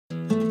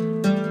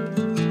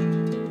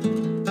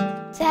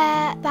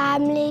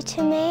family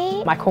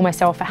to me. I call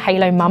myself a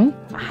Halo mum.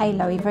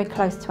 Halo is very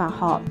close to our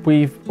heart.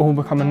 We've all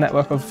become a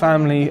network of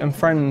family and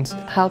friends.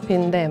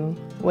 Helping them,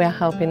 we're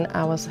helping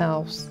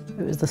ourselves.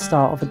 It was the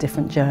start of a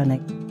different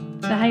journey.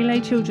 The Halo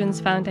Children's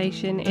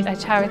Foundation is a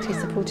charity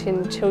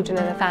supporting children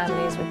and their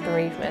families with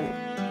bereavement.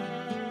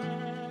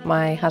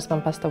 My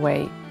husband passed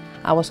away.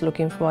 I was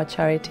looking for a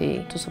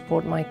charity to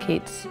support my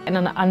kids. And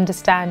an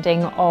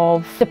understanding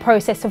of the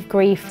process of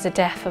grief. The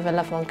death of a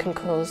loved one can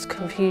cause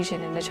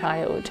confusion in the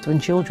child. When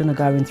children are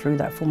going through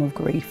that form of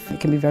grief, it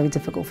can be very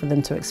difficult for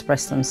them to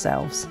express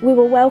themselves. We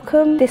were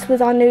welcome. This was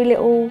our new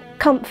little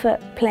comfort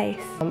place.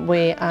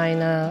 We are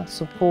in a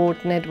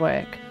support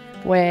network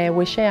where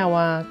we share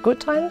our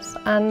good times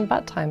and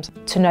bad times.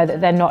 To know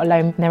that they're not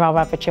alone, there are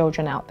other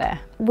children out there.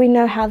 We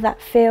know how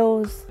that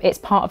feels. It's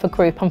part of a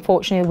group,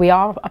 unfortunately, we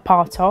are a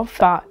part of,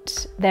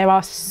 but there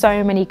are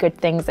so many good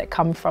things that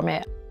come from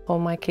it. For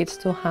my kids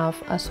to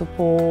have a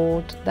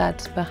support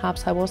that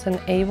perhaps I wasn't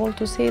able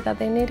to see that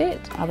they needed.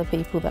 Other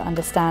people that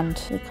understand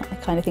the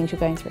kind of things you're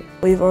going through.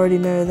 We've already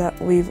know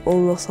that we've all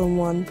lost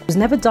someone. It was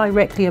never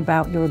directly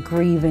about you're a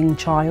grieving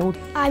child.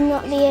 I'm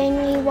not the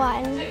only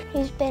one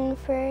who's been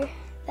through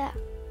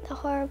the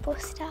horrible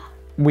stuff.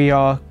 We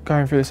are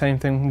going through the same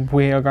thing.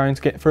 We are going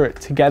to get through it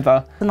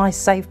together. A nice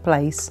safe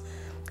place,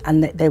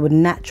 and they would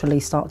naturally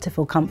start to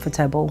feel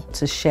comfortable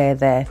to share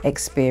their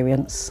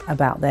experience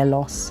about their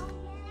loss.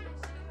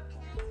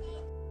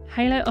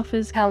 Halo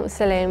offers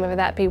counselling, whether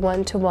that be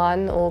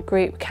one-to-one or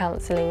group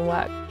counselling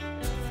work.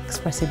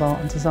 Expressive art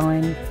and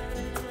design,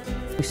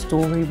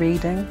 story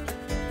reading.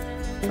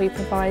 We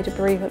provide a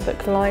bereavement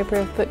book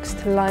library of books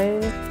to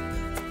loan.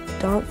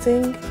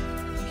 Dancing,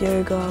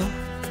 yoga.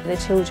 The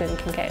children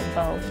can get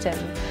involved in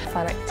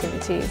fun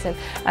activities,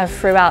 and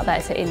throughout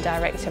that it's an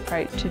indirect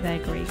approach to their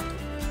grief.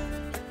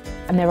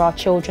 And there are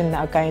children that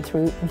are going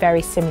through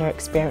very similar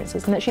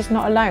experiences and that she's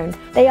not alone.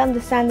 They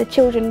understand the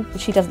children.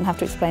 She doesn't have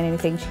to explain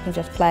anything, she can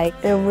just play.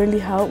 It'll really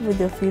help with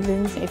your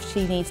feelings. If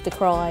she needs to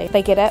cry,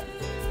 they get it.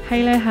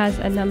 Halo has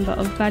a number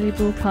of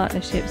valuable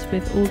partnerships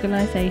with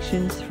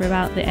organisations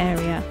throughout the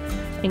area,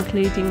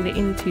 including the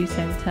Into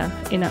Centre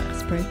in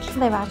Uxbridge.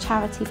 They're our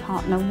charity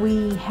partner.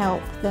 We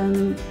help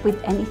them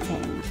with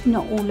anything. It's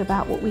not all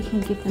about what we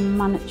can give them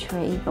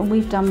monetary. And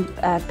we've done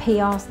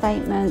PR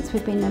statements,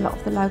 we've been in a lot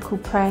of the local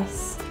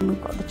press. And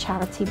we've got the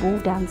charity wall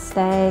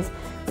downstairs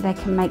where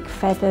they can make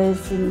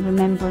feathers in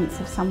remembrance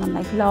of someone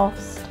they've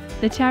lost.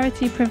 The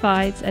charity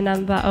provides a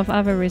number of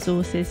other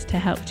resources to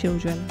help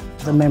children.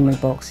 The memory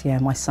box, yeah,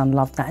 my son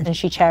loved that. And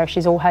she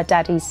cherishes all her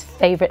daddy's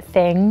favourite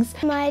things.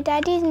 My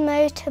daddy's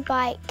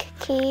motorbike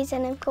keys,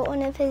 and I've got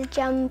one of his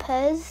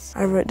jumpers.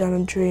 I wrote down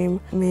a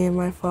dream. Me and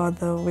my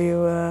father, we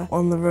were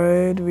on the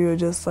road, we were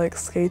just like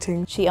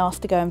skating. She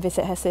asked to go and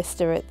visit her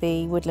sister at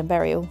the Woodland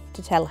Burial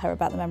to tell her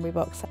about the memory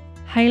box.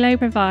 Halo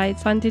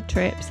provides funded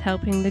trips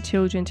helping the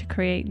children to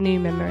create new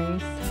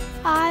memories.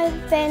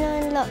 I've been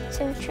on lots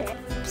of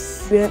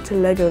trips. We went to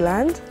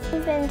Legoland.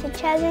 We've been to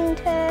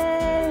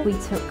Chesington. We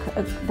took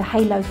the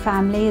Halo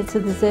family to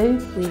the zoo.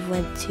 We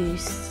went to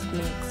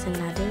Snakes and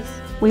Ladders.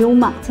 We all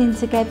mucked in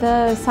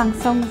together, sang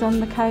songs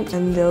on the coach.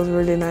 And it was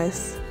really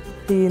nice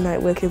to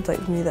unite with kids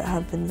like me that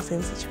have been in the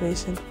same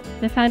situation.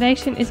 The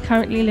foundation is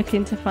currently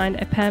looking to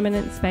find a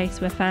permanent space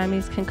where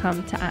families can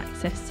come to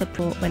access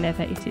support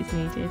whenever it is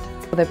needed.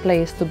 The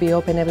place to be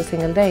open every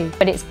single day.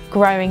 But it's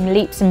growing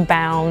leaps and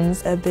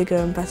bounds. A bigger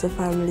and better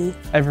family.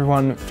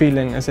 Everyone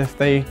feeling as if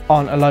they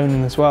aren't alone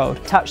in this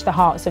world. Touch the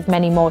hearts of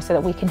many more so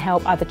that we can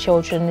help other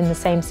children in the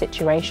same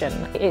situation.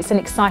 It's an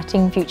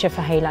exciting future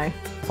for Halo.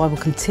 I will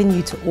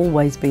continue to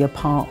always be a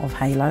part of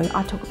Halo.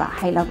 I talk about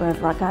Halo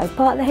wherever I go.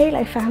 Part of the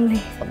Halo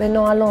family. They're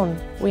not alone,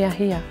 we are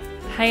here.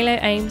 Halo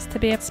aims to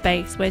be a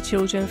space where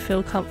children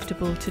feel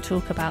comfortable to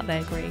talk about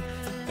their grief.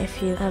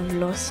 If you have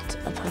lost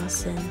a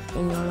person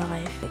in your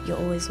life, you're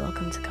always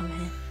welcome to come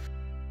here.